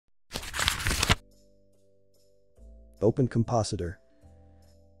Open Compositor.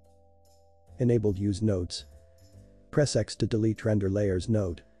 Enabled Use Nodes. Press X to delete Render Layers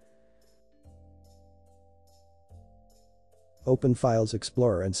node. Open Files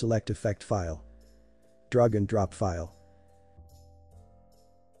Explorer and select Effect File. Drag and drop file.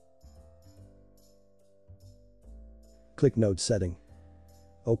 Click Node Setting.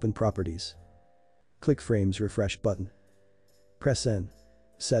 Open Properties. Click Frames Refresh button. Press N.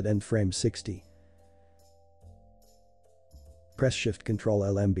 Set End Frame 60. Press Shift Ctrl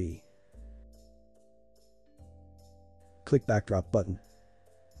LMB. Click Backdrop button.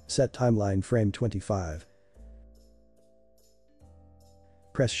 Set Timeline Frame 25.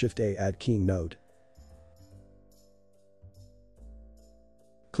 Press Shift A. Add Keying node.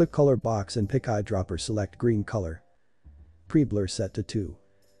 Click Color box and pick Eyedropper. Select green color. Pre-blur set to 2.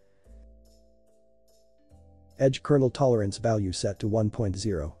 Edge kernel tolerance value set to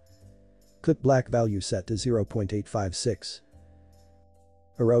 1.0. Clip black value set to 0.856.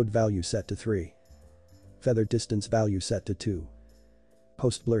 Erode value set to 3. Feather distance value set to 2.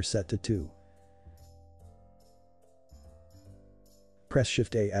 Post blur set to 2. Press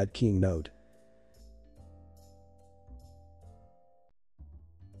Shift A. Add Keying node.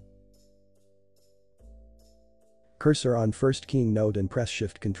 Cursor on first keying node and press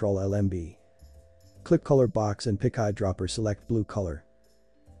Shift Ctrl LMB. Click Color box and pick Eyedropper. Select blue color.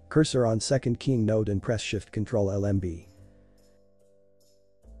 Cursor on second keying node and press Shift Ctrl LMB.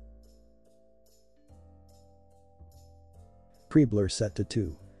 Pre-blur set to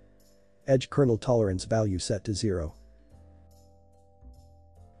 2. Edge kernel tolerance value set to 0.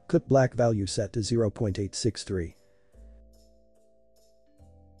 Clip black value set to 0.863.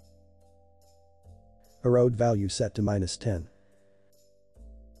 Erode value set to -10.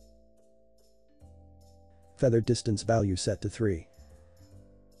 Feather distance value set to 3.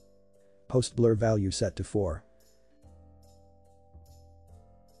 Post blur value set to 4.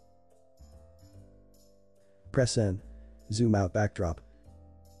 Press N. Zoom out backdrop.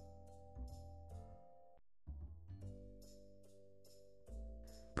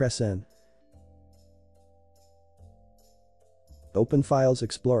 Press N. Open Files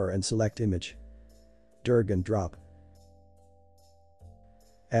Explorer and select Image. Drag and drop.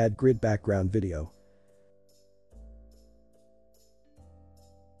 Add grid background video.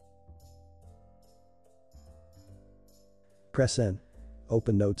 Press N.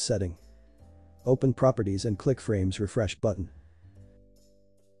 Open Node Setting. Open Properties and click Frames Refresh button.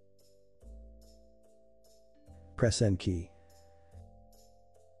 Press N key.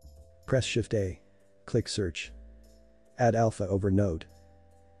 Press Shift A. Click Search. Add alpha over node.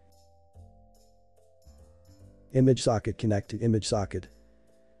 Image socket connect to image socket.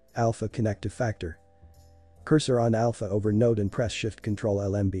 Alpha connect to factor. Cursor on alpha over node and press Shift Ctrl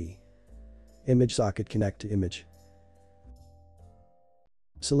LMB. Image socket connect to image.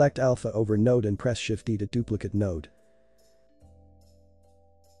 Select alpha over node and press Shift D to duplicate node.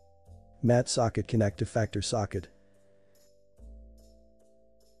 Matte socket connect to factor socket.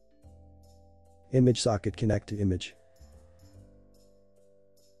 Image socket connect to image.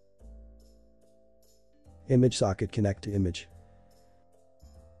 Image socket connect to image.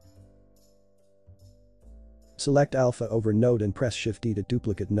 Select alpha over node and press Shift D to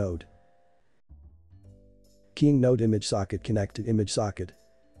duplicate node. Keying node image socket connect to image socket.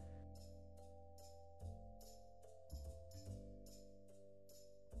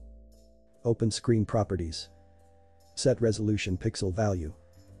 Open Screen Properties. Set Resolution Pixel Value.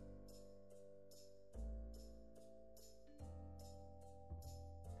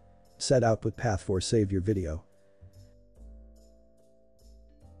 Set Output Path for Save your video.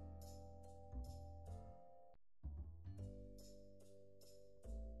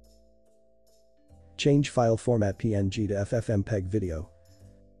 Change file format PNG to FFmpeg video.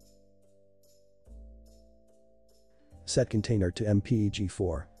 Set container to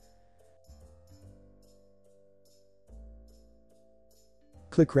MPEG-4.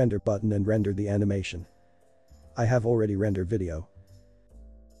 Click Render button and render the animation. I have already rendered video.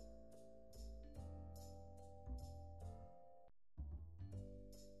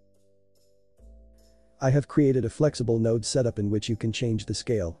 I have created a flexible node setup in which you can change the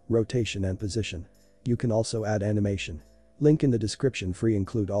scale, rotation and position. You can also add animation. Link in the description. Free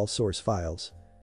include all source files.